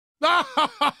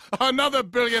Another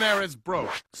billionaire is broke.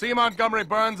 C. Montgomery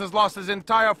Burns has lost his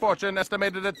entire fortune,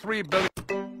 estimated at $3 billion.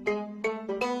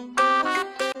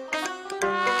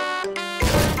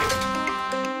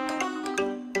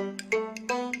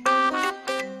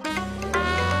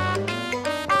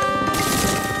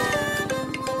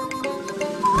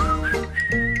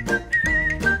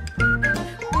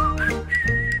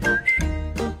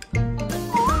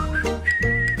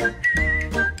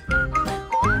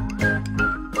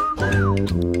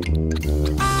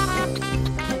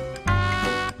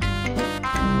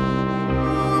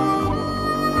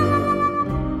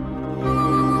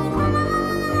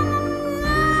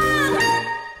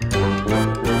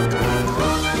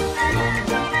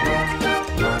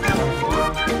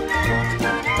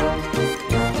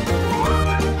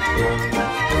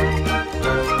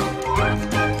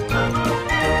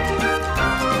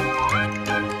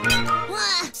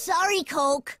 Sorry,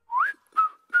 Coke.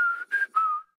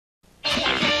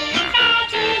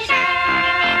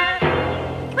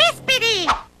 Crispity!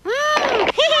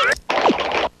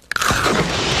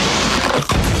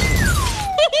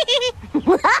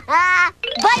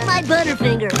 Bite my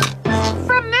Butterfinger.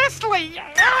 From Nestle!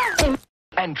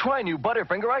 And try new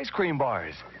Butterfinger ice cream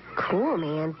bars. Cool,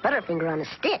 man. Butterfinger on a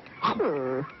stick.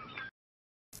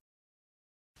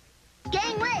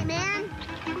 Gangway, man.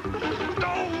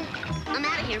 I'm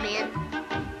out of here, man.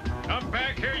 Come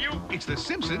back here, you. It's the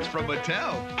Simpsons from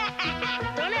Mattel.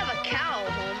 Don't have a cow,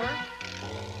 Homer.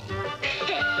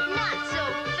 Not so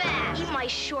fast. Eat my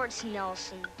shorts,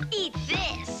 Nelson. Eat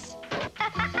this.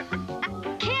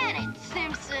 Can it,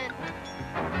 Simpson?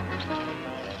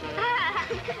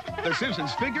 The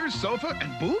Simpsons figures, sofa,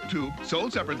 and boob tube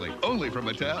sold separately, only from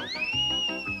Mattel.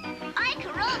 Ay,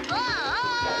 caramba!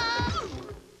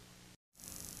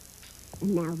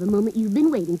 And now the moment you've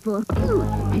been waiting for.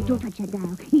 Don't touch that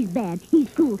dial. He's bad. He's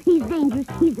cool. He's dangerous.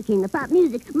 He's the king of pop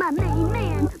music. My main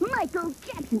man, Michael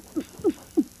Jackson.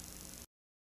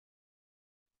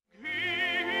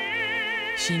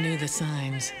 She knew the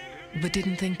signs, but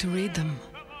didn't think to read them.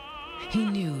 He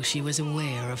knew she was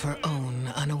aware of her own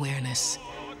unawareness.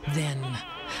 Then,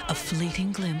 a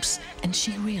fleeting glimpse, and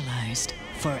she realized,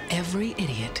 for every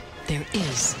idiot, there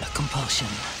is a compulsion.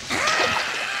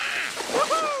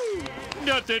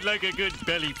 Nothing like a good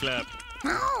belly flap.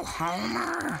 Oh,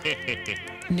 Homer.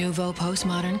 Nouveau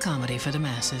postmodern comedy for the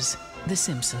masses, The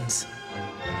Simpsons.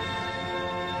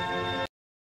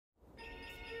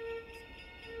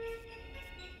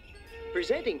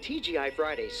 Presenting TGI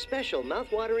Friday's special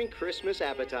mouth-watering Christmas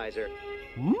appetizer.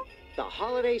 The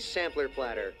Holiday Sampler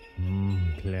Platter.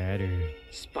 Platter.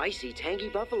 Spicy, tangy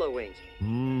buffalo wings.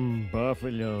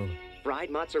 Buffalo. Fried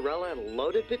mozzarella and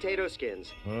loaded potato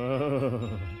skins.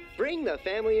 Oh. Bring the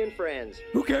family and friends.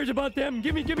 Who cares about them?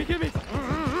 Gimme, gimme, gimme.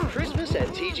 Christmas at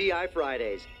TGI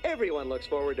Fridays. Everyone looks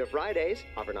forward to Fridays.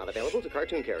 Offer not available to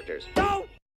cartoon characters. No!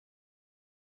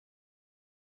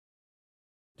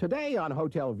 Today on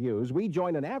Hotel Views, we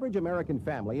join an average American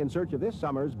family in search of this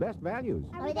summer's best values.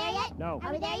 Are we there yet? No.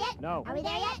 Are we there yet? No. Are we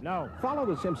there yet? No. Follow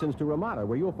the Simpsons to Ramada,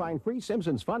 where you'll find free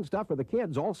Simpsons fun stuff for the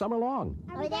kids all summer long.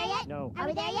 Are we there yet? No. Are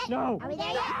we there yet? No. Are we there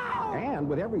yet? And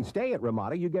with every stay at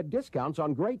Ramada, you get discounts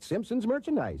on great Simpsons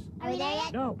merchandise. Are we there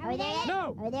yet? No. Are we there yet?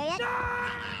 No. Are we there yet?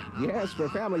 Yes, for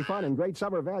family fun and great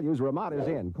summer values, Ramada's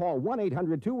in. Call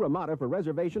 1-800-2-RAMADA for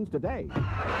reservations today.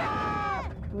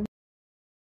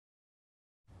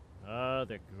 Ah,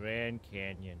 the Grand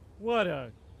Canyon. What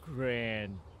a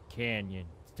Grand Canyon.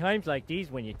 It's times like these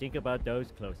when you think about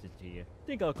those closest to you.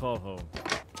 Think I'll call home.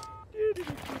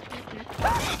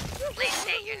 Please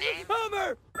state your name.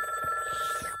 Homer!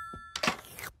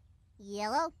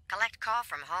 Yellow? Collect call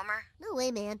from Homer. No way,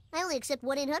 man. I only accept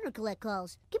 1-800 collect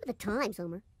calls. Give me the times,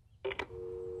 Homer.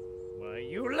 Why,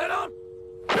 you little...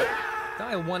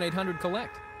 Dial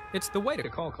 1-800-COLLECT. It's the way to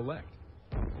call collect.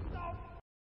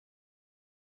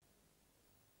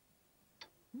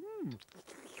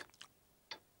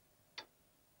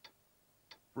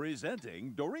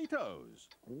 Presenting Doritos.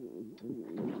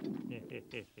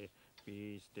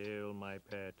 Be still, my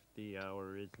pet. The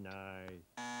hour is nigh.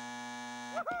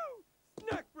 Woohoo!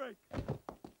 Snack break!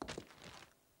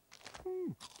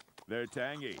 They're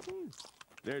tangy.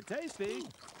 They're tasty.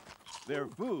 They're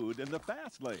food in the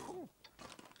fast lane.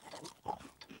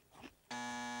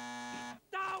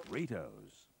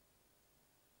 Doritos.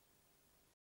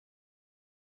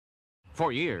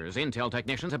 For years, Intel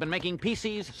technicians have been making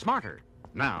PCs smarter.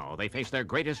 Now they face their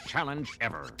greatest challenge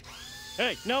ever.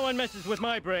 Hey, no one messes with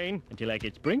my brain until I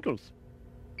get sprinkles.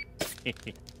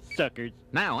 suckers.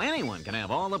 Now anyone can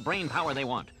have all the brain power they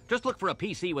want. Just look for a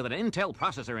PC with an Intel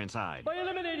processor inside. By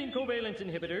eliminating covalence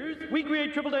inhibitors, we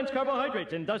create triple-dense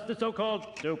carbohydrates and thus the so-called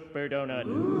super donut.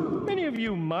 Many of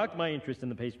you mock my interest in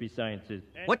the pastry sciences.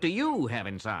 What do you have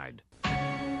inside?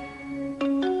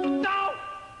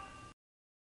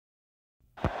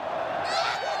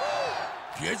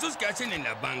 ¿Y esos qué hacen en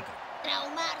la banca?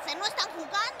 Traumarse, no están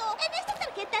jugando. En esta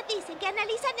tarjeta dicen que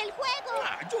analizan el juego.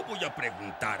 Yo voy a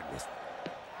preguntarles.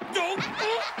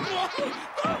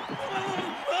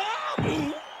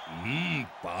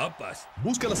 Papas.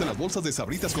 Búscalas en las bolsas de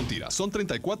Sabritas con tiras. Son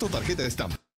 34 tarjetas de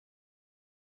estampa.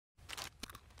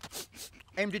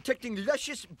 I'm detecting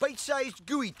luscious, bite-sized,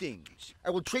 gooey things. I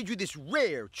will trade you this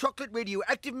rare chocolate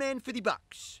radioactive man for the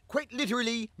box. Quite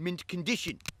literally, mint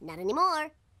condition. Not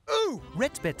anymore. Ooh!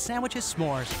 Ritz Bit Sandwiches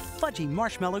S'mores. Fudgy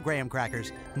marshmallow graham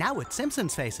crackers. Now with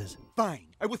Simpsons faces. Fine.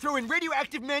 I will throw in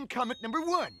Radioactive Man comic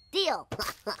 #1. Deal.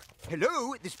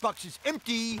 Hello, this box is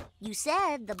empty. You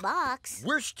said the box.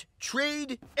 Worst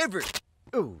trade ever.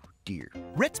 Oh, dear.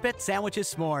 Ritz Bit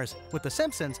Sandwiches S'mores. With the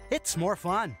Simpsons, it's more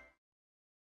fun.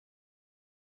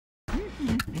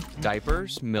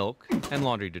 Diapers, milk, and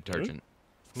laundry detergent.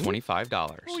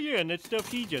 $25. Oh, yeah, and that stuff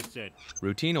he just said.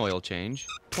 Routine oil change,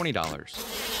 $20.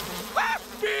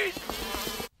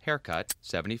 Haircut,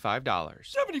 $75.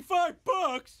 75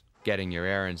 bucks? Getting your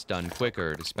errands done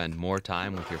quicker to spend more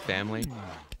time with your family?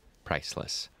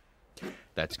 Priceless.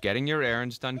 That's getting your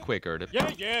errands done quicker to...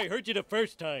 Yeah, I heard you the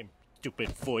first time.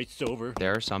 Stupid voiceover.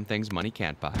 There are some things money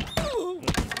can't buy.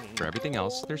 For everything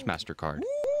else, there's MasterCard.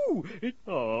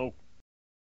 Oh.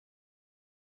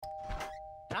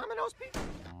 Domino's pizza?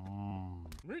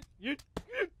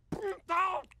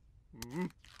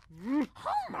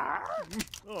 Homer!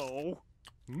 Oh.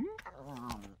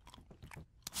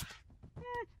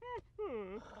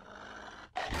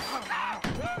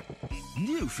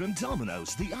 New from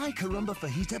Domino's, the I Carumba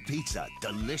Fajita Pizza.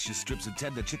 Delicious strips of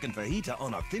tender chicken fajita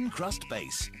on a thin crust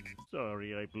base.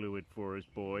 Sorry, I blew it for us,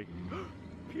 boy.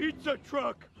 Pizza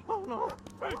truck! Oh no!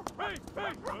 Hey!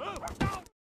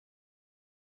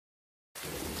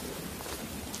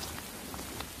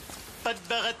 Pas de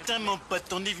baratin, mon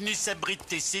pote, on est venu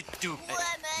s'abriter, c'est tout.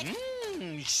 Ouais,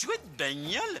 mec. Chouette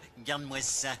bagnole, garde-moi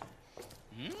ça.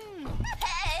 Hey,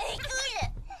 cool.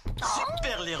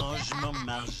 Super les rangements,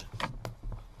 Marge.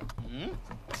 Il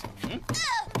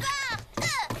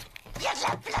y a de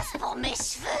la place pour mes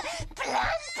cheveux.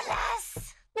 Plein de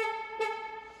place.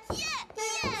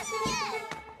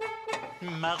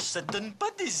 Marge, ça te donne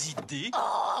pas des idées?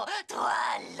 Oh, toi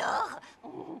alors.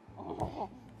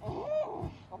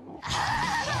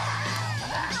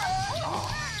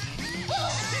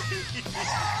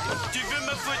 Tu veux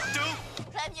ma photo?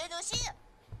 Pas mieux d'ossir.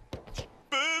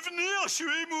 Peux venir, je suis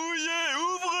mouillé,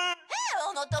 ouvrez!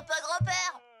 On n'entend pas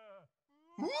grand-père.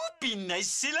 Ouh, Pinaille,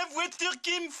 c'est la voiture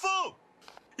qu'il me faut!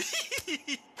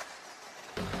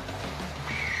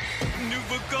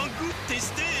 Nouveau Kangoo,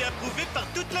 testé et approuvé par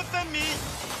toute la famille.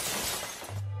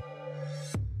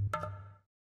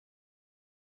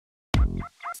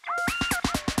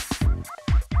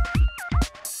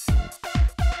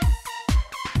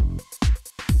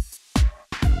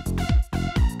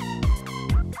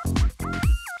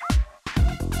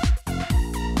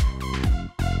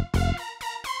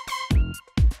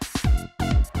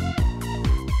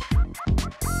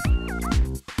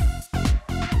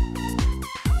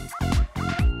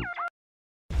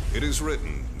 It is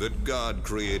written that God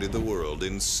created the world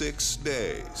in 6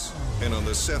 days, and on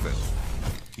the 7th,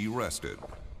 he rested.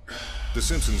 The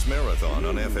Simpsons Marathon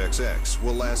on FXX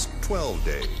will last 12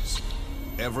 days.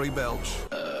 Every belch,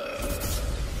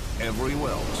 every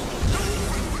welt,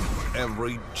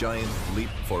 every giant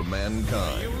leap for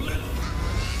mankind.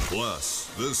 Plus,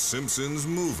 The Simpsons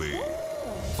movie.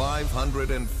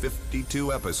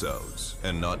 552 episodes,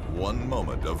 and not one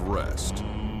moment of rest.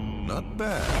 Not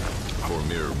bad for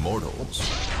mere mortals.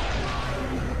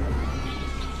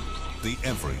 The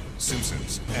Every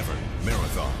Simpsons Ever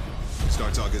Marathon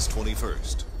starts August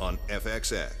 21st on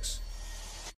FXX.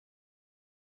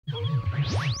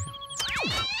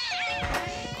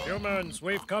 Humans,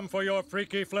 we've come for your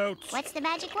freaky floats. What's the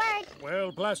magic word?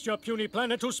 Well, blast your puny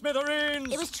planet to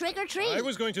smithereens. It was trick or treat. I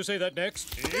was going to say that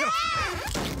next.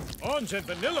 Orange and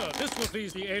vanilla. This will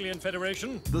please the Alien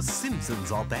Federation. The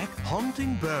Simpsons are back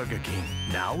haunting Burger King.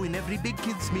 Now in every big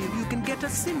kid's meal you can get a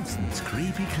Simpsons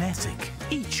creepy classic.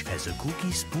 Each has a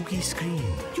kooky spooky screen.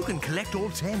 You can collect all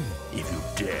 10 if you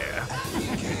dare.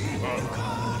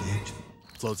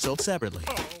 Floats sold separately.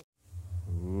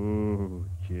 Ooh,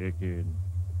 chicken.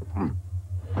 I'm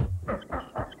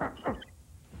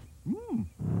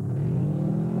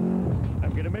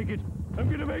gonna make it I'm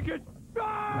gonna make it!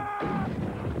 Ah!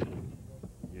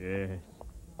 Yes.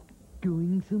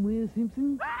 Going somewhere,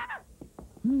 Simpson?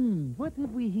 What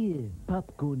have we here?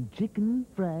 Popcorn, chicken,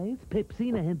 fries, Pepsi,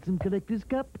 and a handsome collector's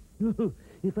cup? Oh,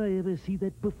 if I ever see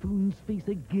that buffoon's face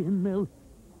again, I'll...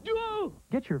 Oh!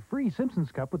 Get your free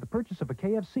Simpsons cup with the purchase of a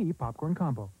KFC popcorn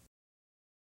combo.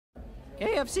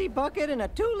 KFC bucket and a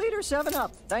 2-liter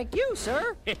 7-Up. Thank you,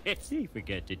 sir. He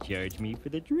forgot to charge me for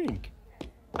the drink.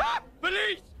 Ah!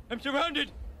 Police! I'm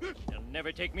surrounded! They'll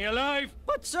never take me alive!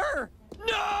 But, sir!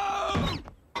 No!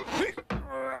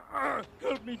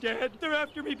 Help me, Dad. They're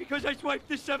after me because I swiped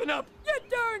the 7-Up. You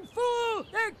darn fool!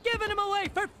 They're giving them away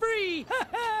for free!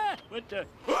 What the...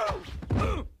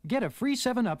 Get a free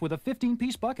 7-Up with a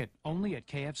 15-piece bucket, only at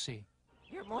KFC.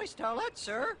 Your moist towelette,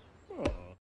 sir.